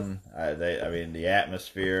fun. I mean, the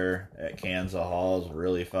atmosphere at Kansas Hall is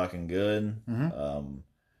really fucking good.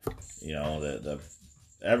 You know, the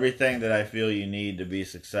everything that I feel you need to be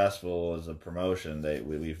successful as a promotion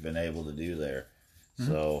we've been able to do there.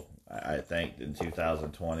 So I think in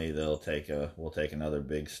 2020 we'll take another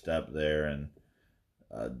big step there and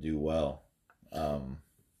do well.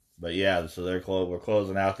 But yeah, so we're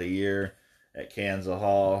closing out the year at Kansas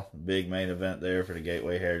Hall. Big main event there for the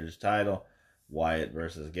Gateway Heritage title. Wyatt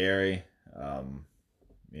versus Gary.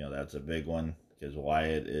 You know, that's a big one because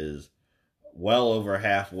Wyatt is well over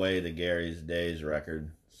halfway to Gary's days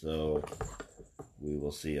record. So we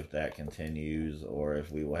will see if that continues or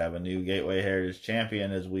if we will have a new Gateway Heritage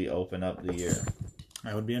champion as we open up the year.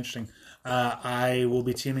 That would be interesting. I will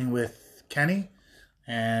be teaming with Kenny,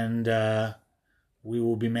 and we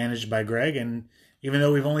will be managed by Greg. And even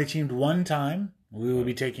though we've only teamed one time, we will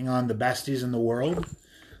be taking on the besties in the world.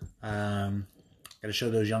 Got to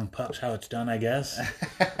show those young pups how it's done, I guess.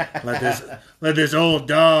 let this old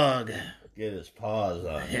dog get his paws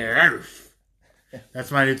on.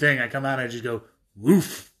 That's my new thing. I come out, I just go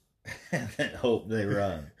woof, and then hope they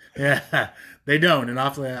run. Yeah, they don't, and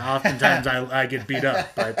oftentimes I get beat up.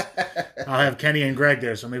 But I'll have Kenny and Greg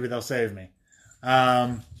there, so maybe they'll save me.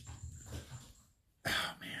 Oh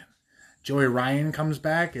man, Joey Ryan comes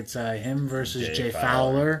back. It's him versus Jay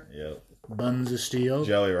Fowler. Yep. Buns of Steel.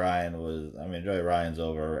 Joey Ryan's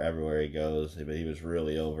over everywhere he goes, but he was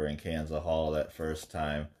really over in Kansas Hall that first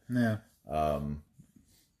time. Yeah.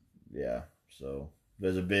 yeah, so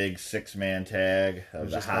there's a big 6-man tag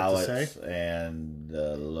of the Howitts and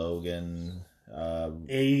Logan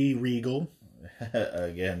A. Regal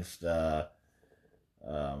against Dak.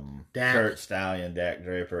 Kurt Stallion, Dak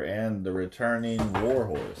Draper, and the returning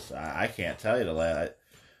Warhorse. I can't tell you the last.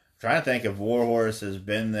 Trying to think if Warhorse has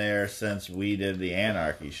been there since we did the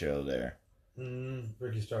Anarchy show there.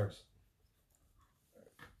 Ricky Starks.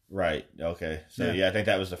 Right. Okay. So yeah, I think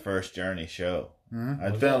that was the first Journey show. Mm-hmm.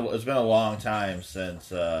 It's been a long time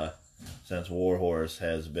since Warhorse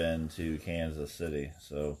has been to Kansas City.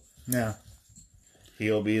 So yeah,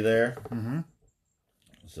 he'll be there. Mm-hmm.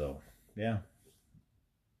 So yeah.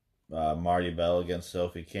 Marty Bell against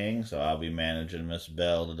Sophie King, so I'll be managing Miss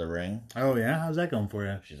Bell to the ring. Oh yeah, how's that going for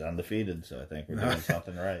you? She's undefeated, so I think we're doing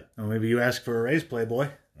something right. Well, maybe you ask for a raise, Playboy.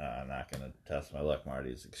 No, I'm not going to test my luck.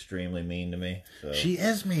 Marty's extremely mean to me. So she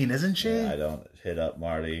is mean, isn't she? I don't hit up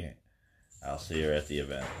Marty. I'll see her at the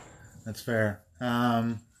event. That's fair.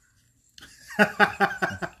 I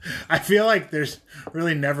feel like there's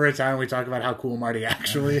really never a time we talk about how cool Marty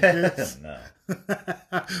actually is. No.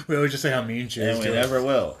 We always just say how mean she is. And we never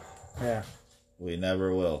will. Yeah. We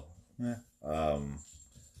never will. Yeah.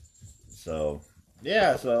 So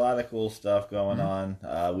a lot of cool stuff going on.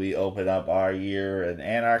 We open up our year in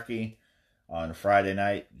Anarchy on Friday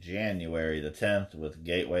night, January the 10th, with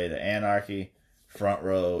Gateway to Anarchy. Front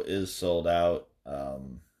row is sold out.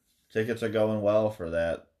 Tickets are going well for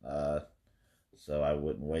that. So I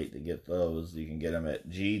wouldn't wait to get those. You can get them at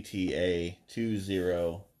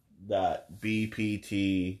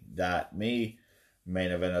gta20.bpt.me.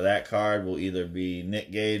 Main event of that card will either be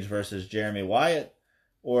Nick Gage versus Jeremy Wyatt,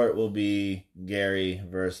 or it will be Gary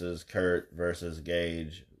versus Kurt versus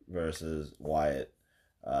Gage versus Wyatt,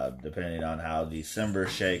 depending on how December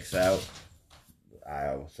shakes out.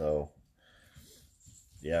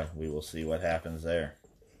 We will see what happens there.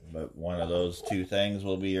 But one of those two things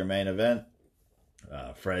will be your main event.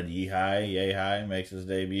 Fred Yehi makes his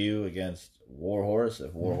debut against Warhorse.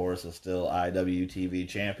 If Warhorse is still IWTV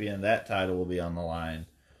champion, that title will be on the line.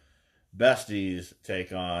 Besties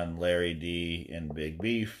take on Larry D and Big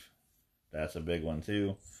Beef. That's a big one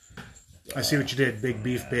too. I see what you did. Big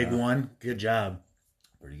Beef, big one. Good job.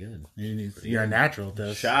 Pretty good. You're a natural at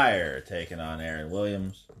this. Shire taking on Aaron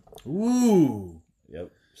Williams. Ooh.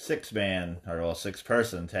 Yep.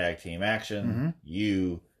 6-person tag team action. Mm-hmm.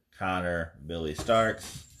 You, Connor, Billy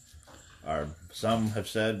Starks are, some have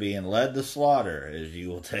said, being led to slaughter as you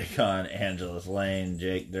will take on Angelus Lane,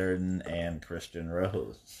 Jake Durden, and Christian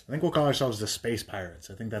Rose. I think we'll call ourselves the Space Pirates.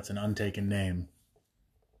 I think that's an untaken name.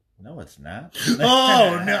 No, it's not.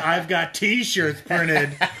 Oh, no. I've got T-shirts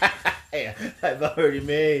printed. I've already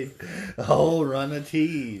made a whole run of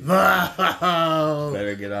teas. Oh.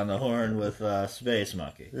 Better get on the horn with Space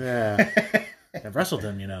Monkey. Yeah. I've wrestled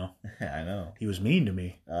him, you know. I know. He was mean to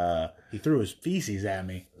me. He threw his feces at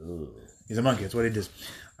me. Ooh. He's a monkey. That's what he does.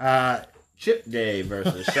 Chip Day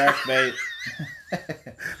versus Sharkbait.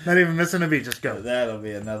 Not even missing a beat. Just go. That'll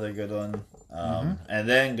be another good one. And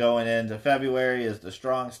then going into February is the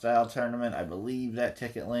Strong Style Tournament. I believe that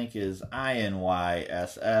ticket link is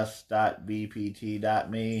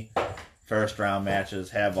inYSS.bpt.me. First round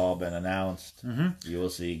matches have all been announced. You will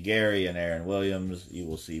see Gary and Aaron Williams. You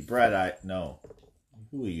will see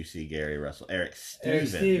who will you see Gary wrestle? Eric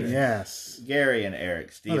Stevens. Yes. Gary and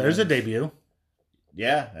Eric Stevens. Oh, there's a debut.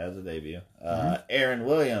 Yeah, that's a debut. Aaron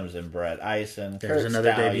Williams and Brett Eisen. There's Kurt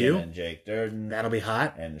another Stallion debut. And Jake Durden. That'll be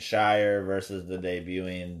hot. And Shire versus the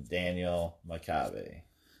debuting Daniel Makabe.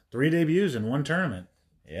 3 debuts in one tournament.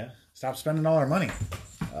 Yeah. Stop spending all our money.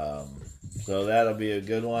 So that'll be a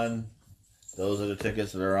good one. Those are the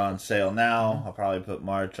tickets that are on sale now. I'll probably put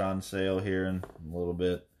March on sale here in a little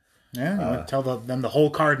bit. Yeah, you want to tell them the whole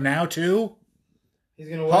card now, too? He's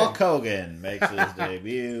going to win. Hulk Hogan makes his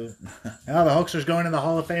debut. Well, the Hulkster's going in the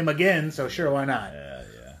Hall of Fame again, so sure, why not?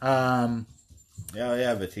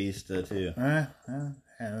 Yeah, Batista, too. Let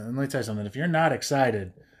me tell you something. If you're not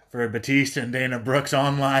excited for Batista and Dana Brooks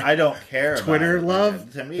online, I don't care Twitter about it.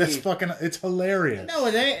 love, To me, that's fucking, it's hilarious. No,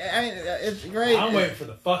 it ain't. I mean, it's great. I'm waiting for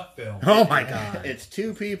the fuck film. Oh, my God. It's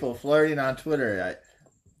two people flirting on Twitter.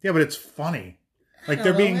 Yeah, but it's funny. Like,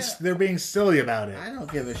 don't they're know, being silly about it. I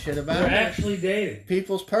don't give a shit about They're it. actually dating.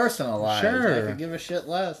 People's personal lives. Sure. I could give a shit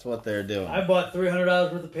less what they're doing. I bought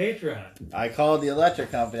 $300 worth of Patreon. I called the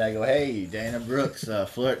electric company. I go, hey, Dana Brooks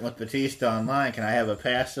flirting with Batista online. Can I have a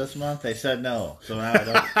pass this month? They said no. So now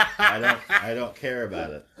I don't care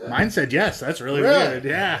about it. Mine said yes. That's really Really? weird.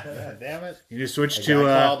 Yeah. God damn it. You just switch I to,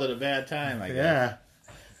 called at a bad time, I yeah.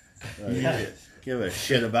 guess. Give a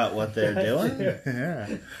shit about what they're doing. Yeah.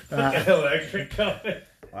 Electric company.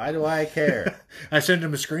 Why do I care? I sent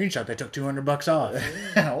him a screenshot. They took $200 off.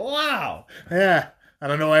 Wow. Yeah. I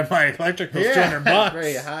don't know why my electric bill's $200.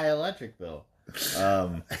 Very high electric bill.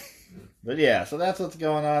 But yeah, so that's what's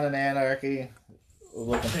going on in Anarchy. We're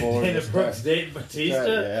looking forward Dana to Brooks stuff. dating Batista.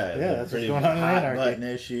 Yeah, that's what's going on in hot Anarchy. button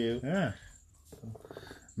issue. Yeah.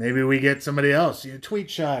 Maybe we get somebody else. You tweet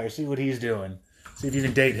Shy or see what he's doing. See if you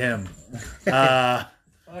can date him.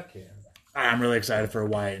 Fuck him. I'm really excited for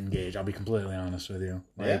Wyatt and Gage. I'll be completely honest with you.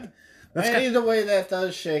 Yeah. That's And either way that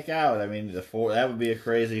does shake out. I mean, that would be a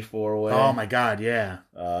crazy 4-way. Oh my God, yeah.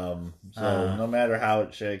 So no matter how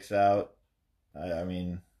it shakes out, I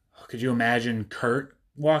mean, could you imagine Kurt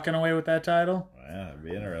walking away with that title? yeah, it'd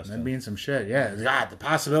be interesting. That'd be some shit. Yeah, God, the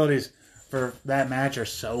possibilities for that match are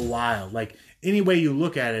so wild. Like any way you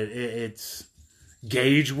look at it, it's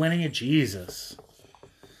Gage winning it. Jesus.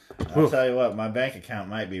 I'll tell you what, my bank account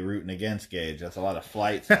might be rooting against Gage. That's a lot of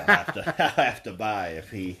flights I'll have to buy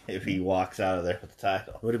if he walks out of there with the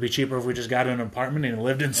title. Would it be cheaper if we just got an apartment and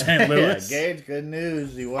lived in St. Louis? Yeah, Gage, good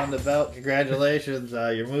news. You won the belt. Congratulations.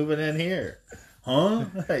 You're moving in here. Huh?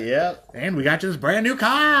 Yep. And we got you this brand new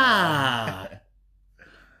car.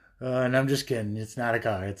 And I'm just kidding. It's not a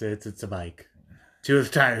car. It's a bike. 2 of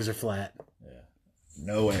the tires are flat.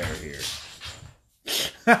 No air here.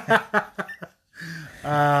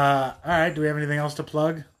 All right. Do we have anything else to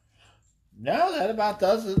plug? No, that about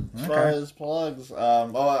does it as far as plugs.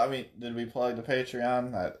 Did we plug the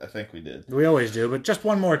Patreon? I think we did. We always do, but just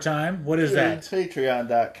one more time. What is that?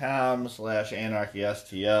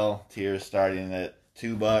 Patreon.com/AnarchySTL. Tiers starting at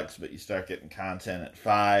 $2, but you start getting content at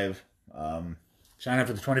 $5. Sign up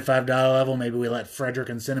for the $25 level. Maybe we let Frederick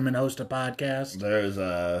and Cinnamon host a podcast. There's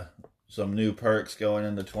some new perks going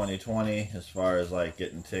into 2020 as far as like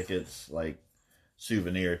getting tickets, like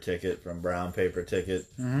souvenir ticket from Brown Paper Ticket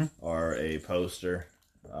or a poster.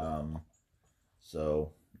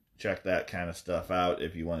 So check that kind of stuff out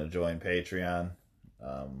if you want to join Patreon.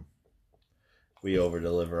 We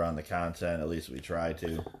over-deliver on the content, at least we try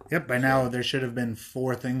to. Yep, by now there should have been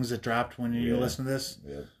 4 things that dropped when you listen to this.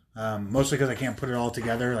 Yep. Mostly because I can't put it all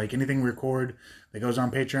together. Like anything we record that goes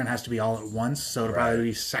on Patreon has to be all at once, so it'll probably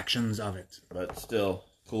be sections of it. But still,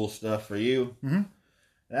 cool stuff for you. Mm-hmm.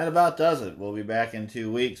 That about does it. We'll be back in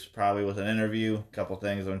 2 weeks, probably with an interview. A couple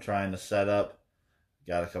things I'm trying to set up.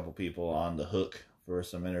 Got a couple people on the hook for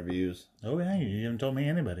some interviews. Oh yeah, you haven't told me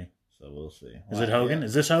anybody. So we'll see. Is it Hogan? Yeah.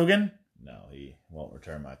 Is this Hogan? No, he won't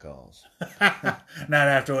return my calls. Not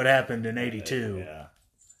after what happened in '82. Yeah.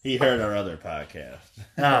 He heard our other podcast.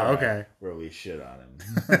 Oh, okay. Where we shit on him.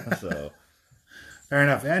 So fair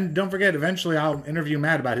enough. And don't forget, eventually I'll interview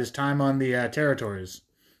Matt about his time on the territories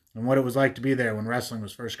and what it was like to be there when wrestling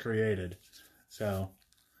was first created. So,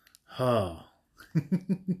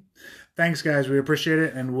 thanks, guys. We appreciate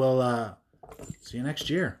it, and we'll see you next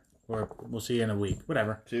year. Or we'll see you in a week.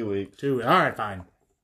 Whatever. 2 weeks. All right, fine.